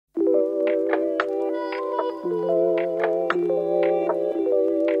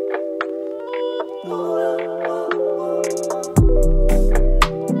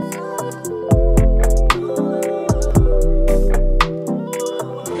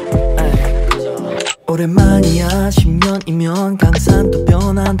오랜만이야 10년이면 강산도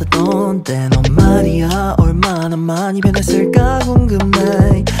변한다던데 넌 말이야 얼마나 많이 변했을까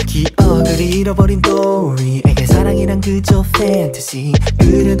궁금해. 기억을 잃어버린 도리에게 사랑이란 그저 fantasy.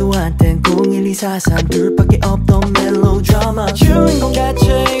 그래도 한땐 01243 둘밖에 없던 멜로드라마.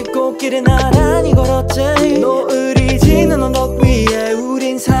 주인공같이 꽃길을 나란히 걸었지. 노을이 지는 언덕 위에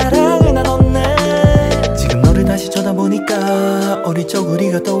우린 사랑을 나눴네. 지금 너를 다시 쳐다보니까 어릴 적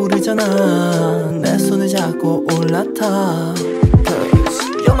우리가 떠오르잖아. 내 손을 잡고 올라타.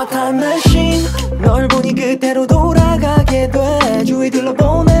 You're my time machine. 널 보니 그대로 돌아가게 돼. 주위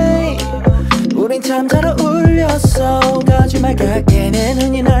둘러보네. 우린 참 잘 어울렸어. 거짓말 같게 내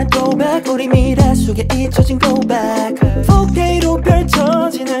눈이 날 throwback. 우리 미래 속에 잊혀진 go back. 4K로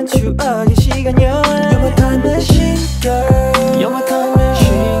펼쳐지는 추억의 시간여. You're my time machine girl. You're my time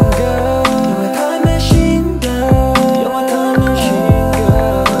machine girl. You're my time machine girl. You're my time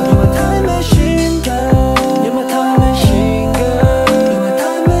machine girl. You're my time machine girl. You're my time machine girl. You're my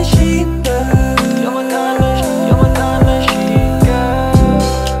time machine girl. You're my time machine. You're my time machine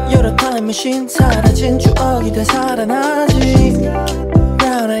girl. You're a time machine. 사라진 추억이 되살아나지.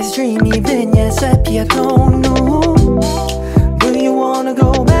 Brown eyes dreamy vignette sepia tone. Do you wanna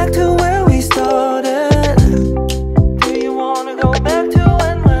go back to where we started? Do you wanna go back to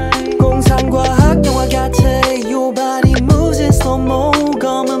when we 공상과학 영화 같아. Your body moves in slow-mo.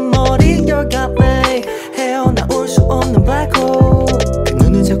 검은 머리 you're got me. 헤어나올 수 없는 black hole. 그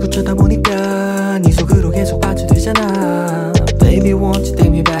눈을 자꾸 쳐다보니까 네 속으로 계속 빠져들잖아. Baby won't you take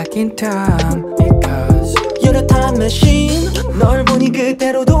me back in time. Because you're a time machine. 널 보니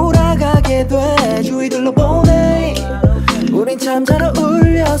그대로 돌아가게 돼. 주위 둘러보네. 우린 참 잘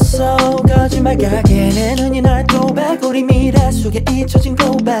어울렸어. 거짓말 같게 내 눈이 날 throwback. 우리 미래 속에 잊혀진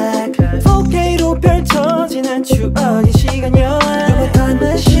go back. 4K로 펼쳐지는 추억의 시간여. You're my time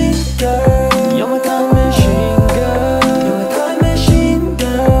machine girl. You're my time machine girl. You're my time machine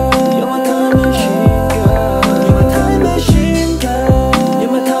girl. You're my time machine girl. You're my time machine girl.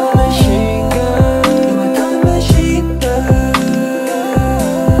 You're my time machine girl. You're my time machine girl.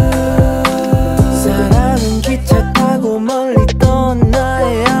 사랑은 기차 타고 멀리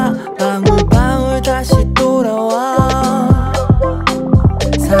떠나야 방울방울 다시 돌아와.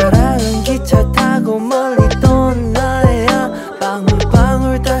 사랑은 기차 타고 멀리 떠나야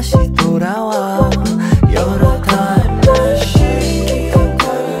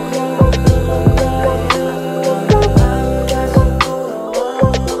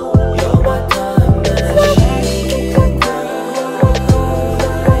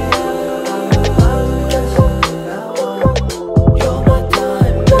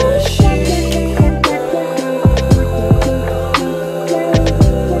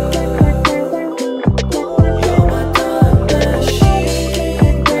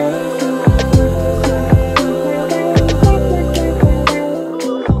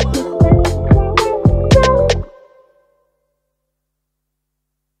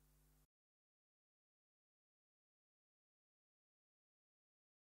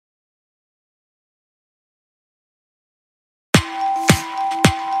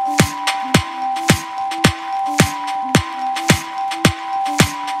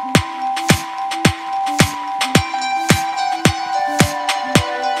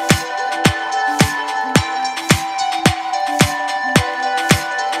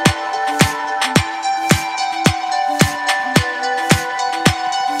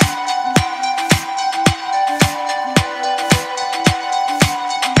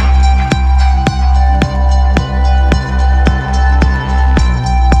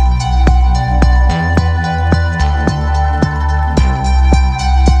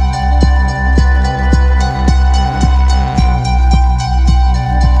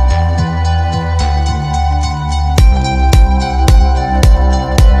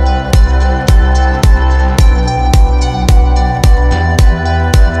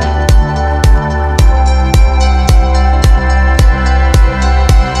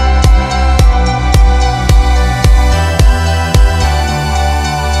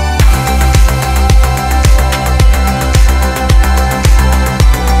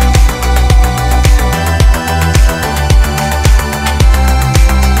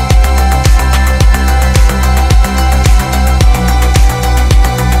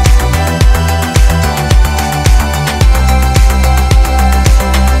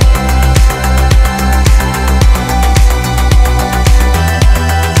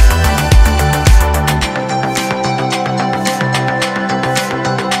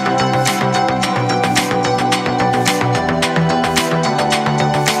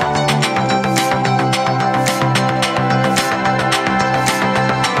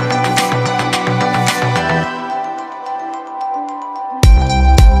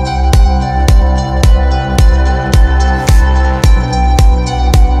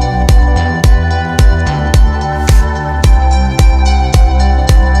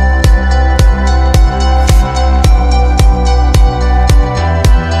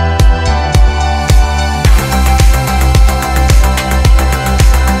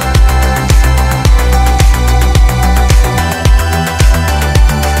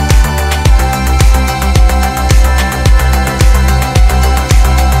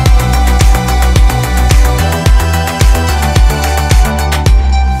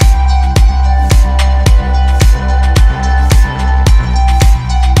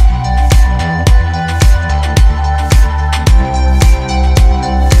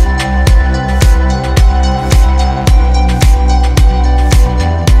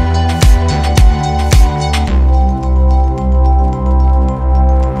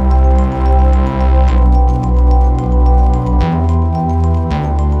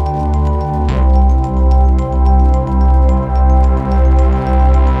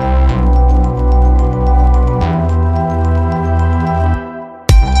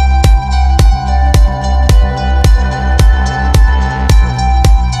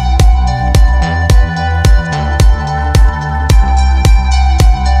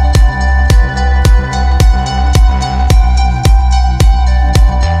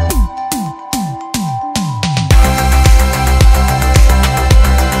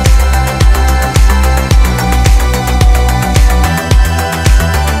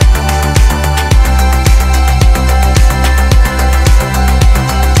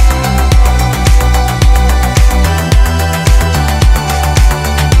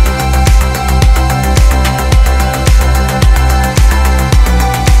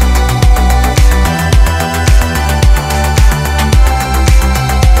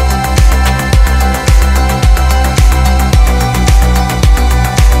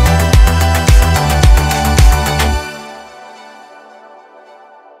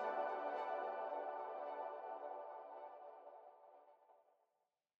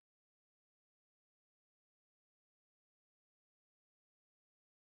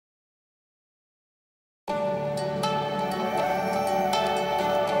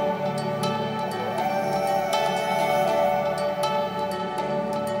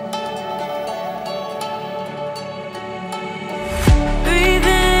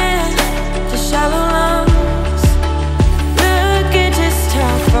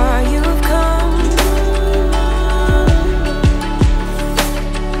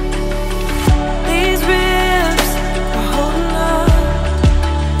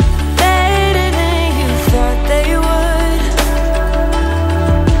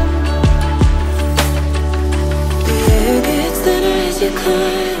as you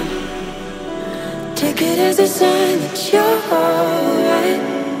climb. Take it as a sign that you're alright.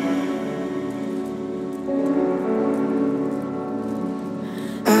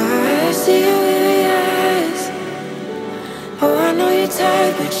 I see your weary eyes. Oh, I know you're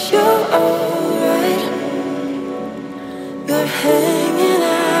tired, but you're alright. You're hanging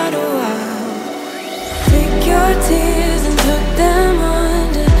out a while. Take your tears and tuck them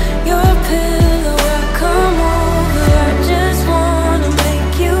under your pillow. I come over, I just wanna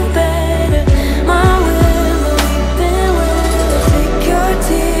make you better. My willow, weeping willow. Take your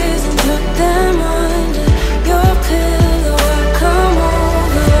tears and tuck them under your pillow. I come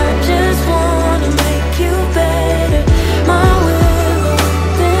over, I just wanna make you better. My willow,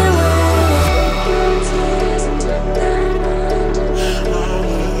 weeping willow. Take your tears and tuck them under my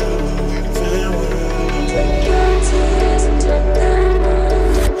willow, weeping willow. Take your tears and tuck them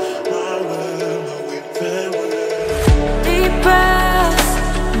under my willow, weeping willow. Deep breaths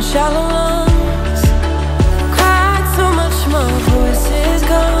and shallow lungs. Cried so much my voice is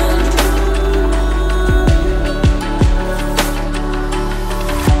gone.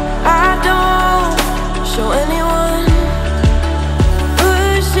 I don't show anyone.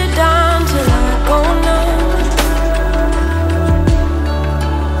 Push it down till I go numb.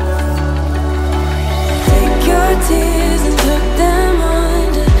 Take your tears and tuck them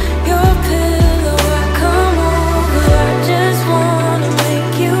under your pillow. I come over, I just wanna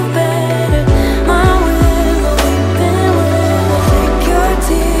make you better. My willow, weeping willow. Take your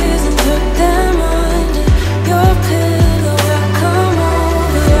tears and tuck them under your pillow. I come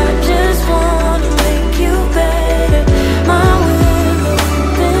over, I just wanna make you better. My willow,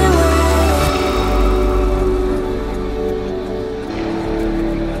 weeping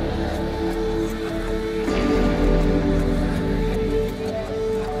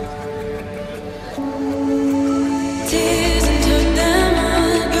tears and tuck them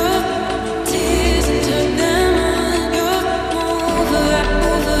on your tears and tuck them on your over,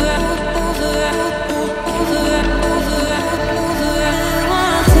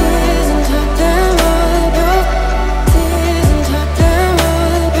 tears and tuck them on your tears and tuck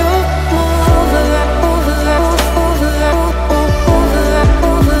them on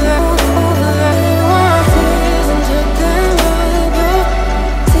your tears and tuck them on your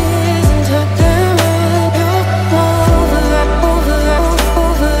tears and tuck them on your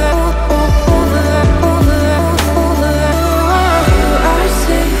You are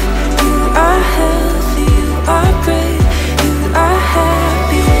safe, you are healthy, you are brave, you are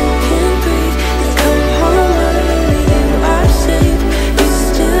happy, you can breathe. You come home early, you are safe, you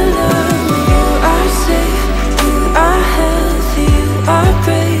still love me. You are safe, you are healthy, you are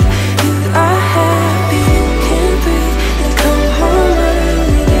brave, you are happy, you can breathe. You come home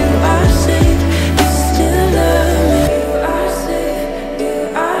early, you are safe, you still love me. You are safe, you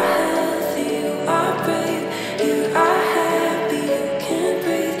are healthy, you are brave, you are happy, you can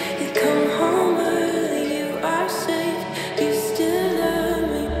breathe. You come home early, you are safe, you still love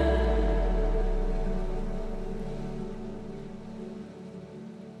me.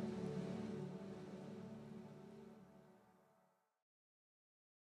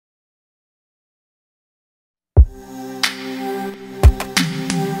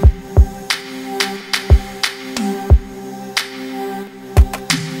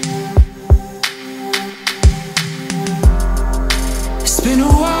 It's been a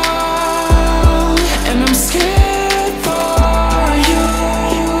while, and I'm scared for you.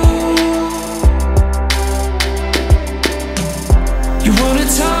 You wanted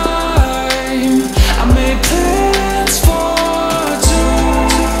time, I made plans for two.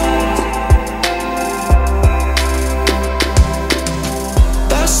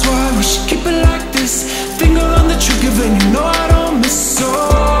 That's why we should keep it like this. Finger on the trigger, and you know I don't miss so.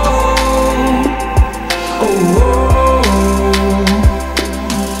 Oh,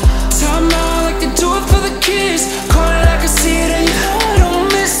 time out like they do it for the kids. Call it like I see it, and you know I don't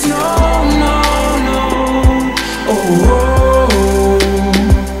miss no, no, no. Oh,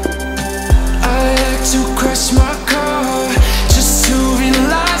 I had to crash my car just to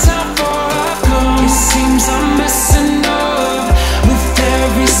realize how far I've come. It seems I'm messing up with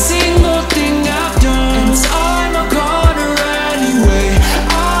every single thing I've done. And I'm a goner anyway,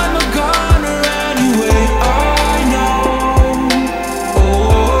 I'm a goner anyway, I know.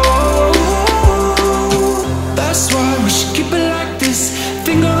 Oh, that's why we should keep it like this.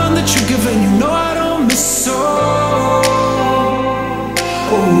 Finger on the trigger, and you know I don't miss so.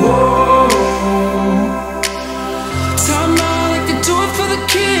 Oh, time out like they do it for the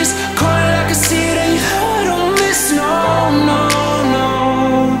kids. Call it like I see it, and you know I don't miss no, no, no.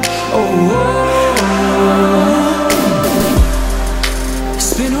 Oh,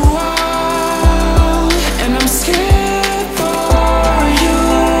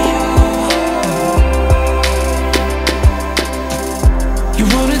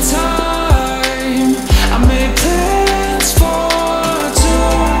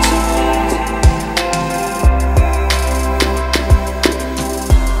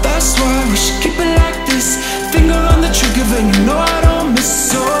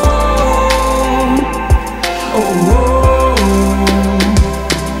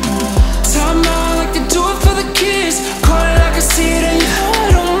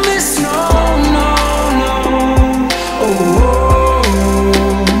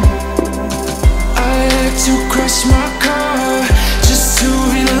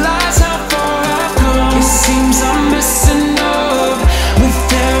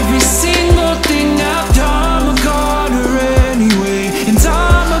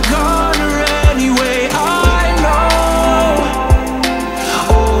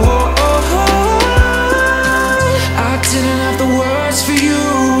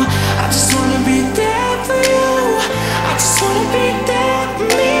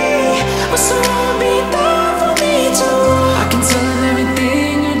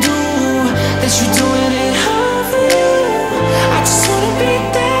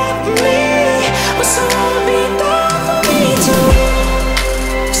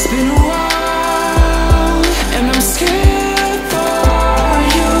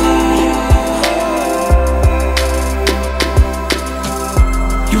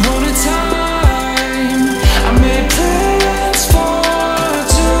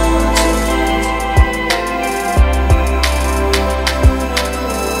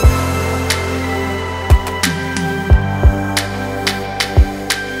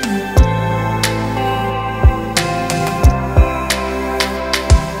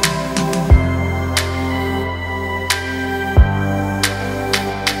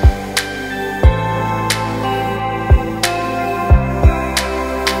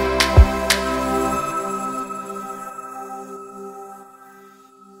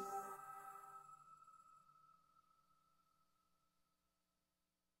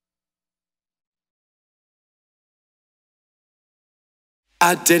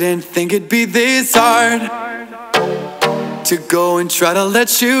 I didn't think it'd be this hard to go and try to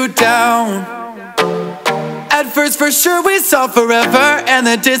let you down. At first for sure we saw forever and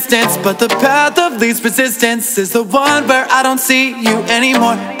the distance, but the path of least resistance is the one where I don't see you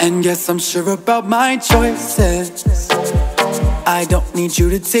anymore. And yes, I'm sure about my choices. I don't need you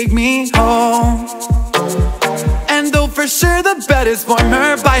to take me home. And though for sure the bed is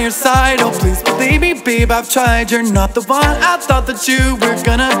warmer by your side, oh please believe me babe, I've tried. You're not the one I thought that you were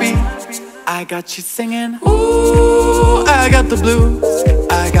gonna be. I got you singing, ooh, I got the blues.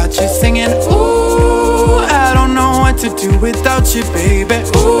 I got you singing, ooh, I don't know what to do without you baby.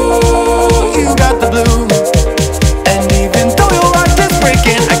 Ooh, you got the blues. And even though your heart is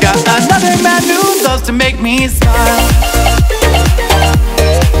breaking, I got another man who loves to make me smile.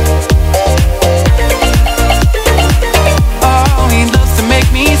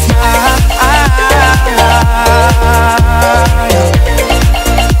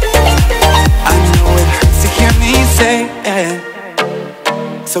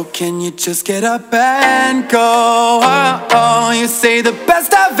 So can you just get up and go? Oh, you say the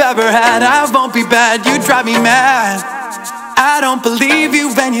best I've ever had, I won't be bad, you drive me mad. I don't believe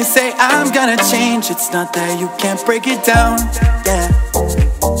you when you say I'm gonna change. It's not that you can't break it down, yeah.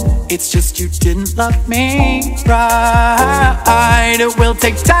 It's just you didn't love me right. It will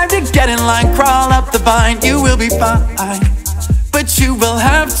take time to get in line, crawl up the vine. You will be fine, but you will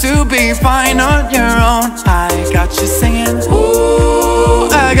have to be fine on your own. I got you singing, ooh,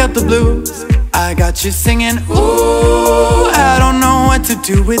 I got the blues. I got you singing, ooh, I don't know what to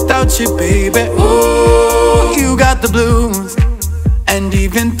do without you baby. Ooh, you got the blues. And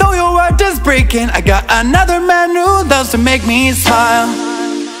even though your heart is breaking, I got another man who loves to make me smile.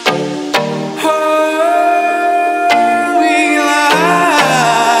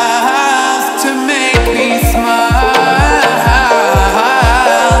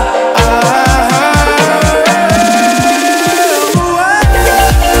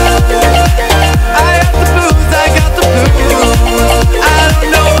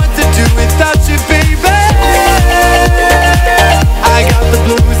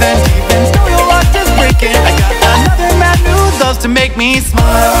 To make me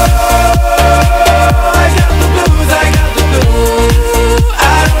smile. I got the blues, I got the blues.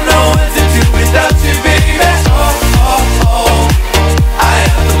 I don't know what to do without you, baby. I got the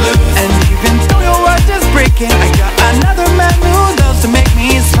blues. And even though your heart is breaking, I got another man who loves to make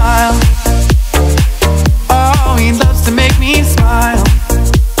me smile. Oh, he loves to make me smile.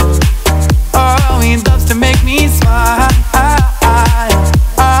 Oh, he loves to make me smile.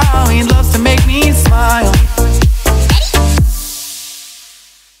 Oh, he loves to make me smile.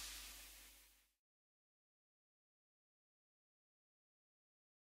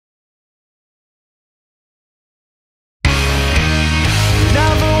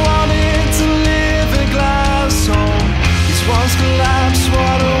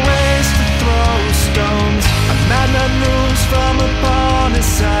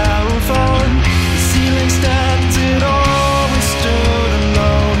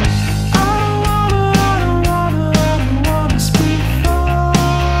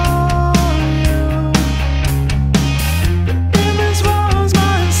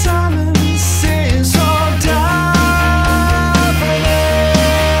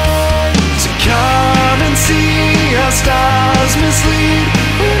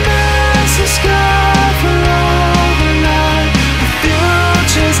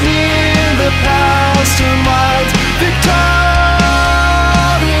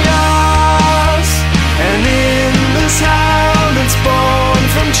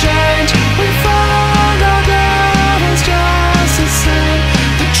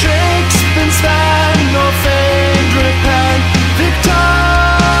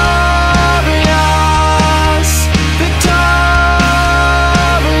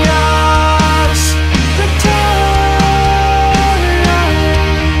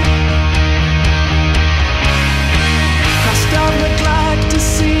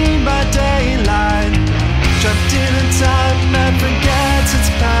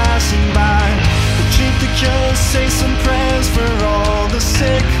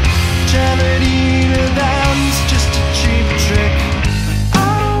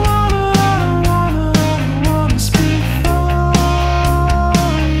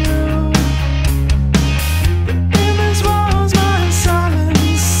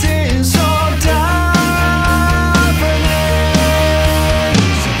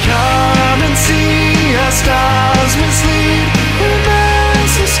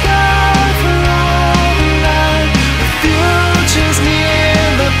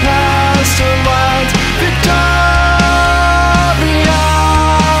 Victor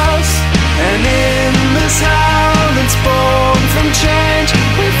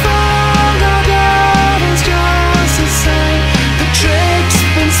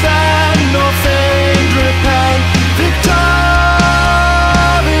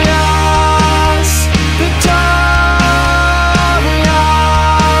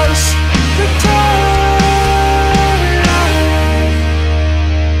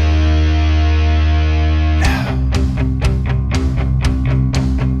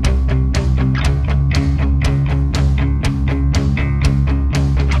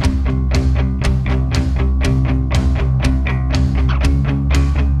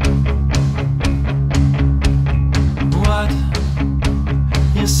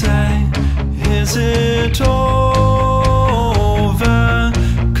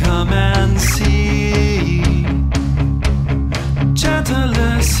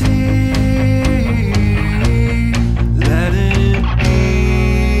다시